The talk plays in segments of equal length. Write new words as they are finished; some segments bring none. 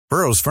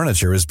Burrow's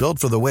furniture is built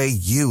for the way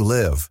you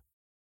live.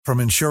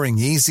 From ensuring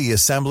easy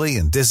assembly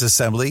and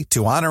disassembly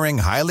to honoring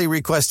highly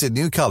requested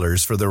new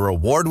colors for their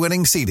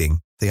award-winning seating,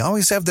 they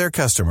always have their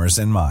customers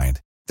in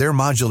mind. Their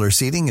modular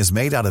seating is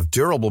made out of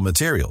durable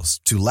materials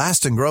to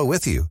last and grow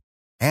with you.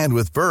 And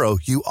with Burrow,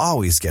 you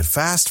always get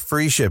fast,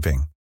 free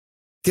shipping.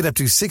 Get up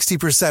to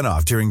 60%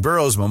 off during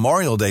Burrow's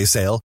Memorial Day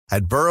sale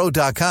at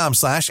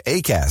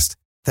burrow.com/ACAST.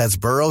 That's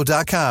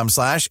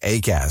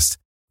burrow.com/ACAST.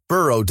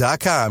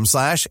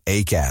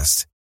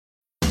 burrow.com/ACAST.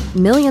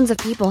 Millions of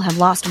people have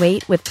lost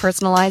weight with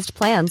personalized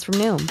plans from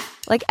Noom.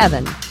 Like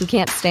Evan, who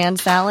can't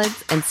stand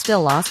salads and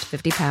still lost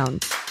 50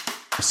 pounds.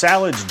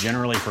 Salads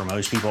generally for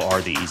most people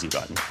are the easy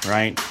button,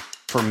 right?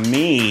 For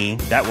me,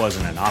 that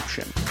wasn't an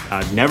option.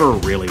 I never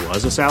really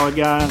was a salad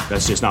guy.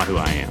 That's just not who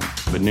I am.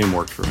 But Noom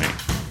worked for me.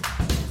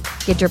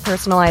 Get your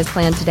personalized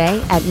plan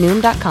today at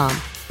Noom.com.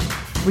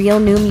 Real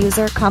Noom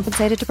user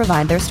compensated to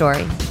provide their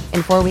story.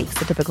 In 4 weeks,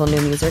 the typical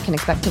Noom user can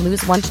expect to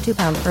lose 1 to 2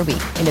 pounds per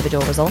week.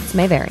 Individual results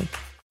may vary.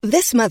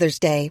 This Mother's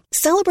Day,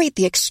 celebrate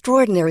the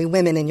extraordinary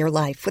women in your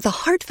life with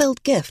a heartfelt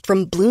gift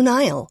from Blue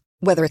Nile.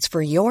 Whether it's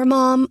for your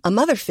mom, a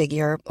mother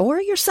figure,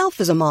 or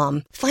yourself as a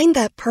mom, find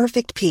that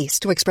perfect piece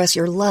to express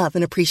your love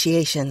and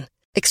appreciation.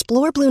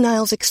 Explore Blue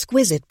Nile's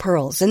exquisite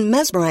pearls and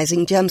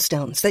mesmerizing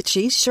gemstones that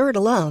she's sure to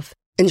love.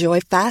 Enjoy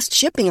fast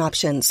shipping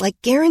options like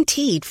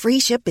guaranteed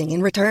free shipping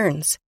and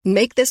returns.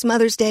 Make this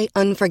Mother's Day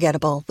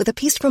unforgettable with a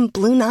piece from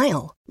Blue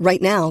Nile.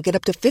 Right now, get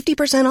up to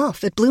 50%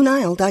 off at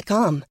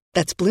BlueNile.com.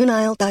 That's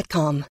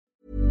BlueNile.com.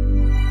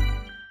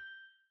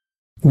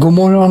 God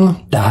morgon,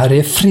 det här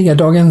är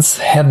fredagens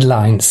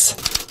headlines.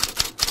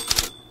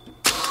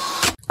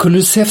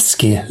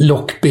 Kulusevski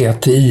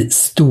lockbete i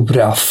stor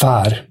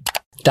affär.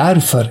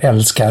 Därför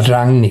älskar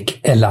Rangnick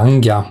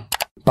Elanga.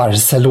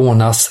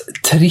 Barcelonas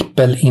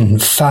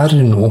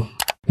trippelinferno.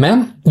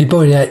 Men vi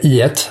börjar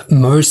i ett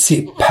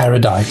Mercy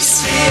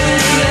Paradise.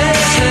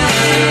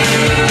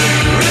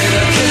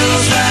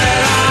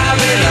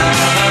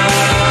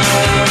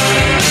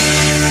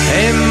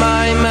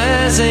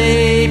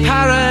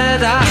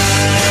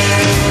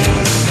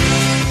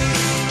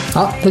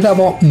 Ja, det där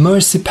var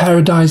Mercy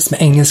Paradise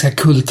med engelska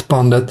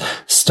kultbandet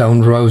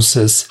Stone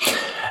Roses.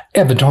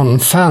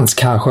 Everton-fans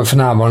kanske för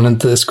närvarande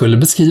inte skulle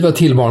beskriva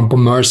tillvaron på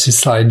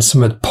Merseyside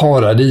som ett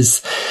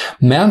paradis.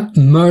 Men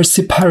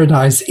Mercy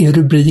Paradise är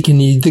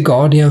rubriken i The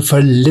Guardian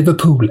för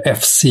Liverpool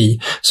FC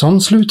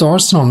som slutar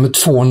Arsenal med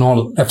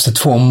 2-0 efter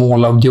 2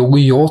 mål av Diogo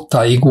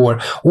Jota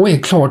igår och är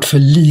klart för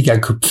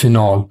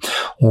ligacupfinal.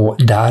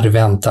 Och där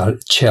väntar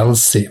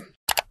Chelsea.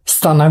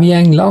 Stannar vi i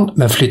England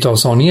men flyttar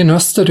oss aningen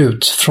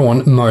österut från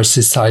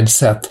Merseyside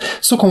sett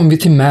så kommer vi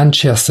till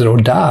Manchester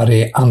och där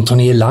är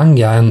Anthony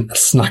Elanga en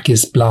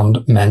snackis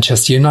bland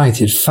Manchester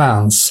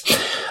United-fans.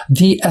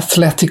 The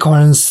Athletic har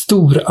en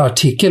stor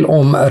artikel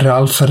om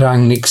Ralf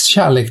Rangnicks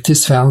kärlek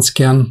till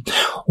svensken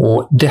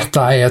och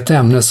detta är ett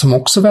ämne som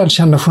också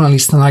välkända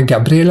journalisterna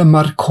Gabriele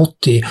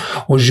Marcotti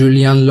och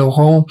Julien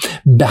Laurent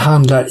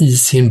behandlar i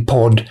sin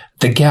podd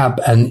The Gab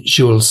and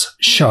Jules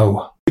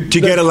Show. To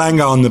get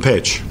Elanga on the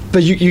pitch.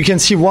 But you can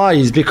see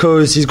why, is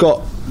because he's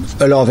got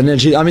a lot of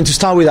energy. I mean, to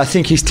start with, I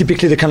think he's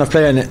typically the kind of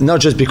player, and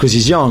not just because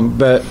he's young,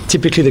 but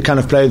typically the kind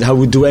of player that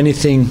would do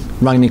anything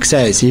Rangnick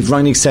says. If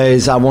Rangnick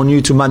says, I want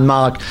you to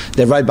man-mark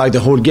the right back the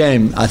whole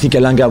game, I think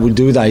Elanga will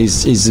do that.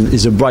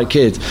 He's a bright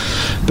kid.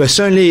 But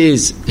certainly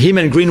is him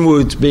and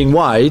Greenwood being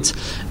wide,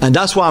 and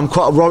that's why I'm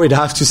quite worried, I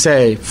have to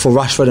say, for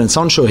Rashford and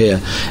Sancho here,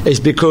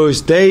 is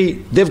because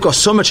they've got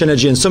so much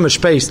energy and so much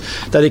space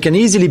that they can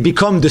easily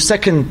become the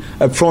second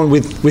up front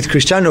with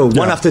Cristiano,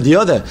 one after the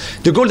other.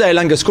 The goal that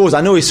Elanga scores,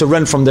 I know it's a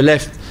run from the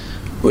left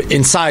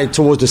inside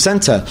towards the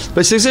centre,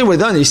 but it's exactly well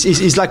done.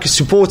 He's like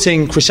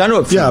supporting Cristiano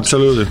up front. Yeah,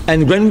 absolutely.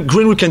 And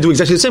Greenwood can do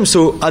exactly the same.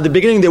 So at the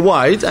beginning they're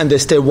wide, and they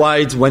stay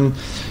wide when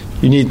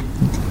you need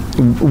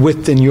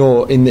width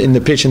in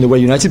the pitch in the way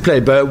United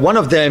play. But one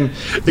of them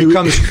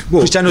becomes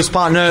Cristiano's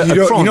partner up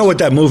front. You know what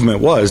that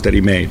movement was that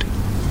he made?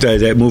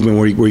 That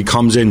movement where he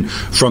comes in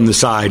from the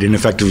side and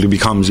effectively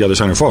becomes the other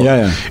centre forward.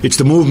 Yeah. It's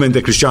the movement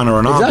that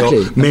Cristiano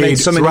Ronaldo made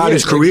throughout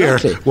his career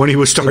when he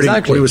was starting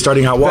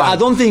out wide. But I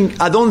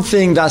don't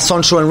think that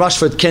Sancho and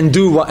Rashford can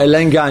do what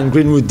Elanga and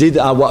Greenwood did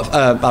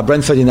at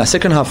Brentford in the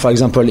second half, for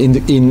example,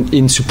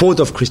 in support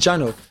of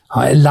Cristiano.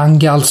 Ja,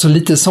 Elanga alltså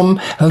lite som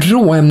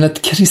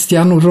råämnet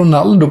Cristiano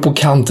Ronaldo på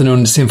kanten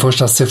under sin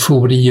första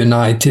session i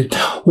United.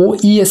 Och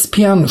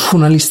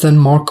ESPN-journalisten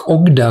Mark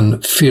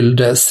Ogden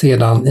fyllde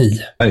sedan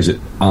i.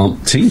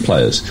 Aren't team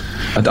players.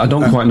 I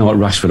don't quite know what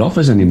Rashford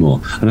offers anymore.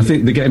 And I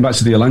think they're getting back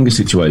to the Elanga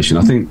situation.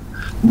 I think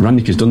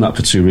Rangnick has done that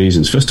for 2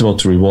 reasons. First of all,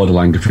 to reward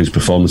Elanga for his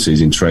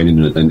performances in training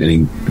and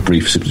in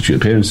brief substitute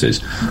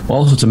appearances, but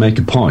also to make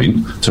a point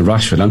to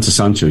Rashford and to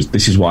Sancho,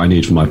 this is what I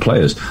need from my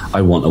players.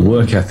 I want a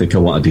work ethic, I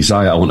want a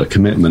desire, I want a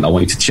commitment, I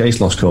want you to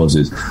chase lost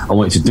causes, I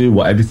want you to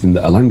do everything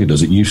that Elanga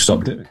does that you've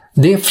stopped doing.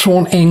 Det är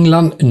från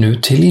England nu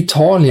till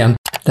Italien,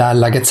 där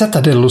La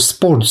Gazzetta dello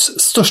Sports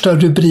största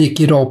rubrik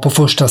idag på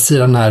första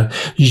sidan är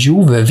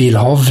Juve vill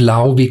ha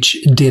Vlahovic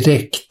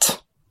direkt.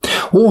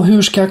 Och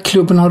hur ska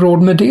klubben ha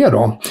råd med det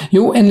då?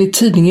 Jo, enligt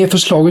tidningen är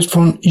förslaget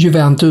från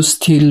Juventus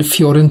till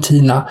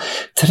Fiorentina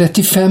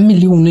 35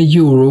 miljoner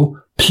euro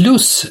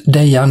plus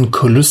Dejan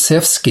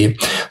Kulusevski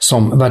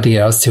som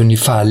värderas till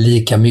ungefär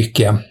lika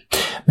mycket.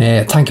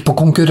 Med tanke på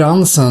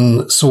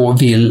konkurrensen så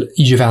vill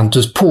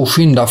Juventus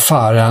påskynda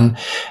affären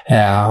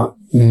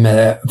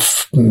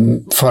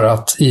för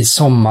att i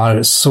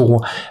sommar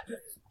så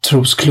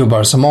tros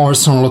klubbar som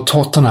Arsenal och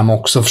Tottenham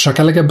också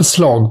försöka lägga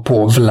beslag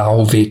på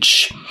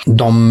Vlahovic.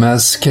 De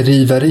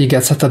skriver i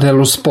Gazzetta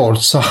dello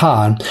Sport så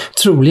här: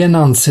 troligen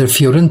anser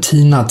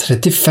Fiorentina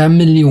 35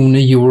 miljoner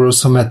euro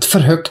som ett för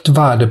högt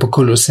värde på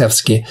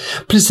Kulusevski,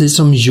 precis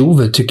som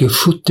Juve tycker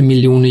 70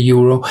 miljoner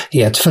euro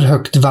är ett för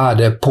högt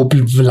värde på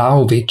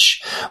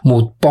Vlahovic.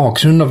 Mot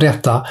bakgrund av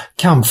detta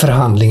kan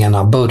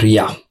förhandlingarna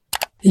börja.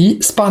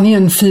 I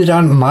Spanien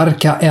firar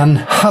Marca en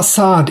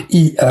Hazard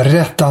i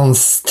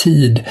rättans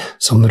tid,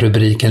 som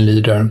rubriken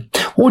lyder.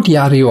 Och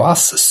Diario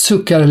AS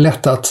suckar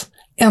lättat.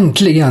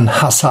 Äntligen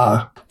Hazard!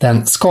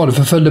 Den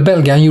skadeförföljde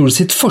belgaren gjorde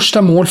sitt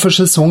första mål för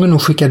säsongen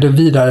och skickade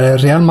vidare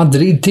Real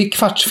Madrid till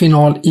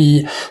kvartsfinal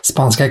i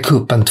Spanska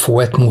cupen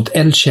 2-1 mot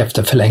Elche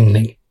efter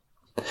förlängning.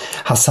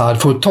 Hazard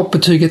får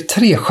toppbetyget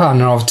 3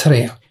 stjärnor av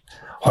 3.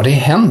 Har det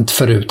hänt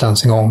förut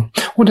ens en gång?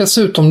 Och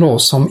dessutom då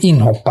som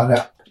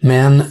inhoppare.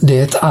 Men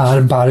det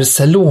är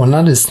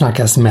Barcelona det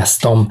snackas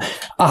mest om.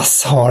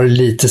 AS har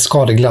lite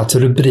skadeglatt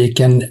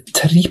rubriken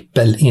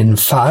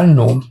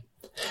Trippelinferno.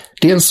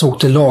 Dels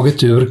åkte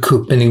laget ur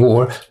kuppen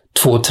igår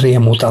 2-3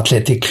 mot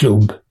Athletic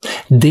Club.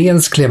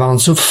 Dels klev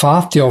Ansu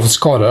Fati av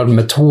skadad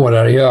med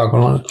tårar i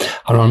ögonen.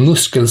 Han har en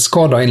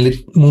muskelskada.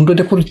 Enligt Mundo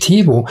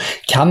Deportivo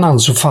kan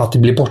Ansu Fati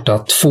bli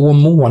borta 2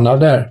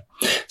 månader.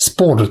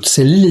 Sport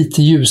ser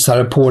lite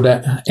ljusare på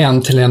det,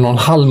 1 till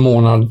 1,5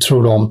 månad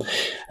tror de.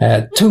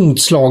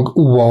 Tungt slag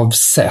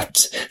oavsett.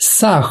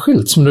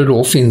 Särskilt som det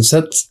då finns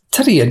ett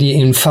tredje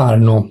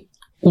inferno,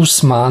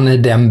 Ousmane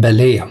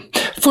Dembélé.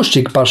 Först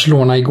gick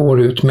Barcelona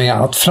igår ut med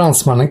att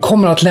fransmannen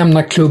kommer att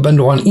lämna klubben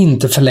då han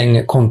inte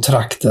förlänger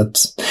kontraktet.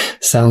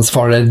 Sen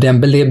svarade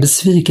Dembélé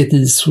besviket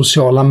i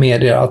sociala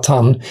medier att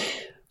han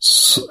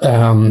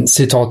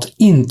citat,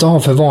 inte har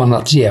för vana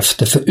att ge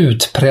efter för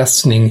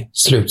utpressning,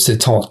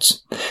 slutcitat.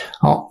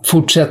 Ja,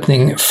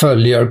 fortsättning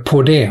följer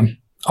på det.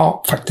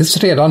 Ja,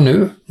 faktiskt redan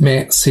nu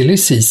med silly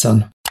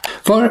season.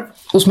 För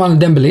Ousmane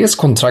Dembélés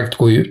kontrakt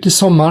går ut i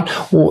sommar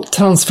och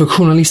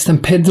transferjournalisten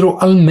Pedro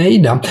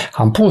Almeida,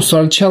 han påstår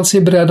att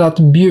Chelsea är beredd att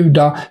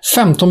bjuda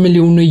 15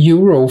 miljoner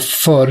euro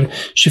för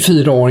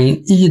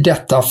 24-åringen i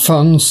detta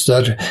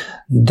fönster.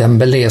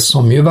 Dembélé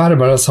som ju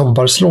värvades av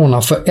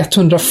Barcelona för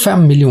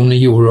 105 miljoner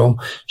euro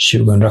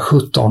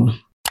 2017.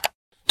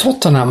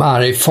 Tottenham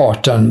är i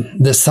farten.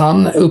 The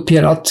Sun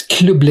uppger att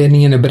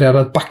klubbledningen är beredd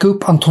att backa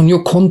upp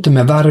Antonio Conte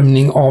med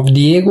värvning av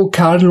Diego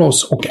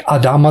Carlos och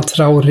Adama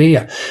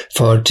Traoré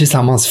för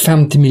tillsammans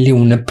 50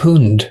 miljoner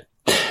pund.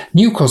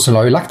 Newcastle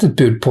har ju lagt ett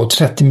bud på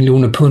 30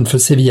 miljoner pund för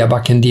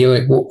Sevilla-backen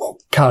Diego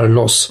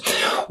Carlos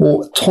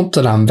och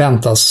Tottenham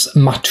väntas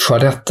matcha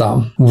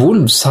detta.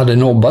 Wolves hade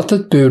nobbat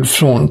ett bud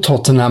från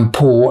Tottenham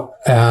på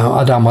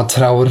Adama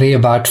Traoré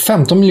värt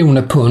 15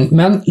 miljoner pund,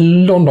 men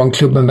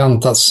Londonklubben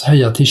väntas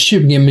höja till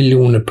 20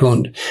 miljoner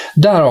pund.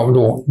 Därav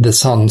då The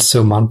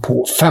Sun-summan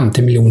på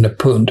 50 miljoner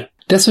pund.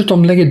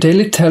 Dessutom lägger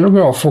Daily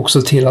Telegraph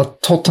också till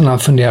att Tottenham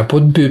funderar på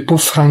ett bud på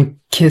Frank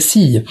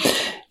Kessie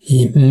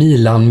i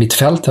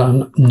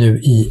Milan-mittfältaren nu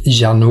i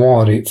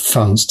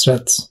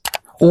januari-fönstret.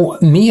 Och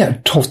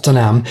mer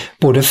Tottenham,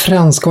 både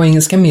franska och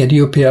engelska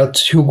medier uppger att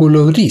Hugo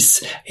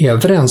Lloris är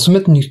överens om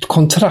ett nytt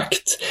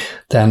kontrakt.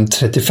 Den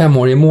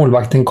 35-årige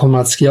målvakten kommer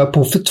att skriva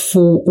på för 2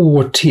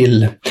 år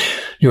till.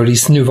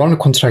 Lloris nuvarande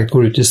kontrakt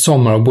går ut i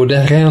sommar och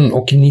både Rennes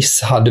och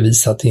Nice hade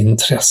visat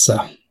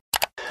intresse.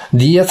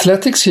 The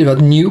Athletic skriver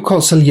att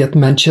Newcastle gett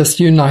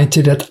Manchester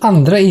United ett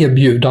andra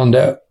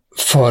erbjudande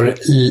för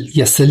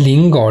Jesse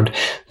Lingard.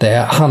 Det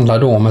handlar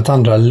då om ett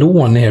andra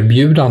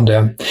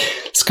låneerbjudande.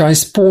 Sky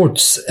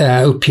Sports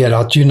uppger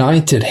att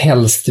United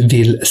helst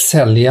vill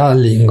sälja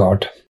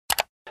Lingard.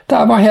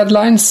 Där var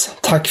headlines.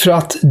 Tack för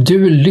att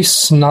du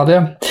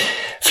lyssnade.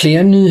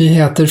 Fler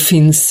nyheter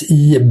finns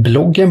i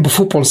bloggen på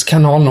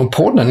Fotbollskanalen och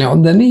podden. Ja,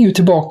 den är ju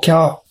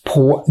tillbaka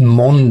på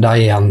måndag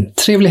igen.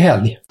 Trevlig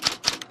helg!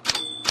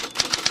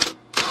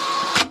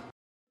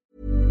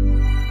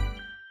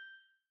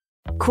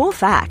 Cool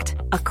fact,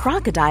 a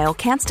crocodile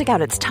can't stick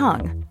out its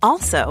tongue.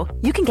 Also,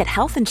 you can get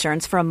health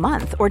insurance for a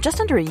month or just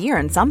under a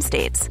year in some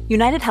states.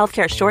 United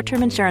Healthcare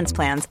short-term insurance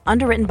plans,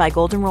 underwritten by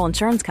Golden Rule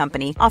Insurance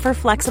Company, offer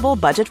flexible,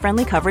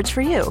 budget-friendly coverage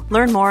for you.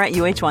 Learn more at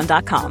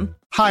UH1.com.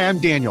 Hi, I'm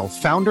Daniel,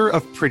 founder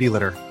of Pretty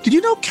Litter. Did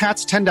you know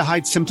cats tend to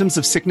hide symptoms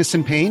of sickness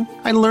and pain?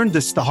 I learned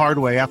this the hard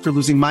way after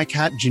losing my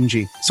cat,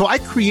 Gingy. So I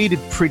created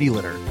Pretty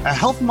Litter, a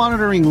health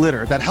monitoring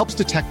litter that helps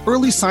detect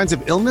early signs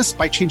of illness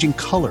by changing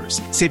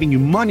colors, saving you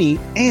money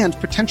and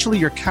potentially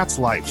your cat's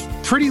life.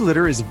 Pretty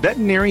Litter is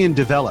veterinarian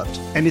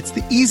developed, and it's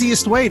the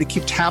easiest way to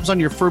keep tabs on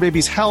your fur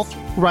baby's health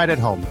right at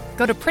home.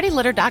 Go to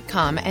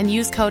prettylitter.com and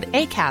use code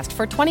ACAST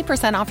for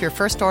 20% off your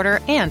first order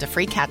and a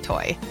free cat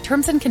toy.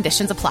 Terms and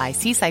conditions apply.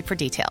 See site for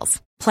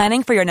details.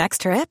 Planning for your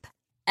next trip?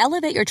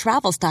 Elevate your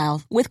travel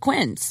style with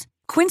Quince.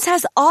 Quince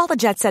has all the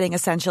jet-setting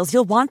essentials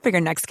you'll want for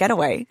your next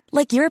getaway,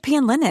 like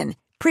European linen,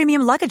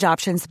 premium luggage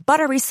options,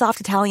 buttery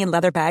soft Italian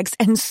leather bags,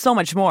 and so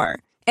much more.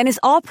 And is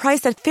all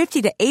priced at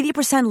 50 to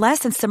 80% less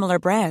than similar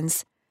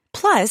brands.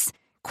 Plus,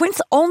 Quince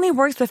only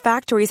works with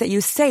factories that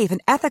use safe and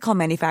ethical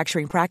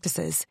manufacturing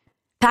practices.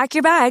 Pack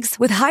your bags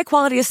with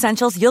high-quality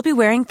essentials you'll be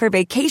wearing for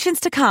vacations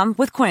to come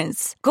with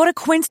Quince. Go to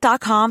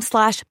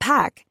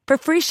quince.com/pack for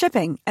free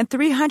shipping and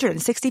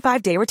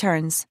 365-day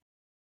returns.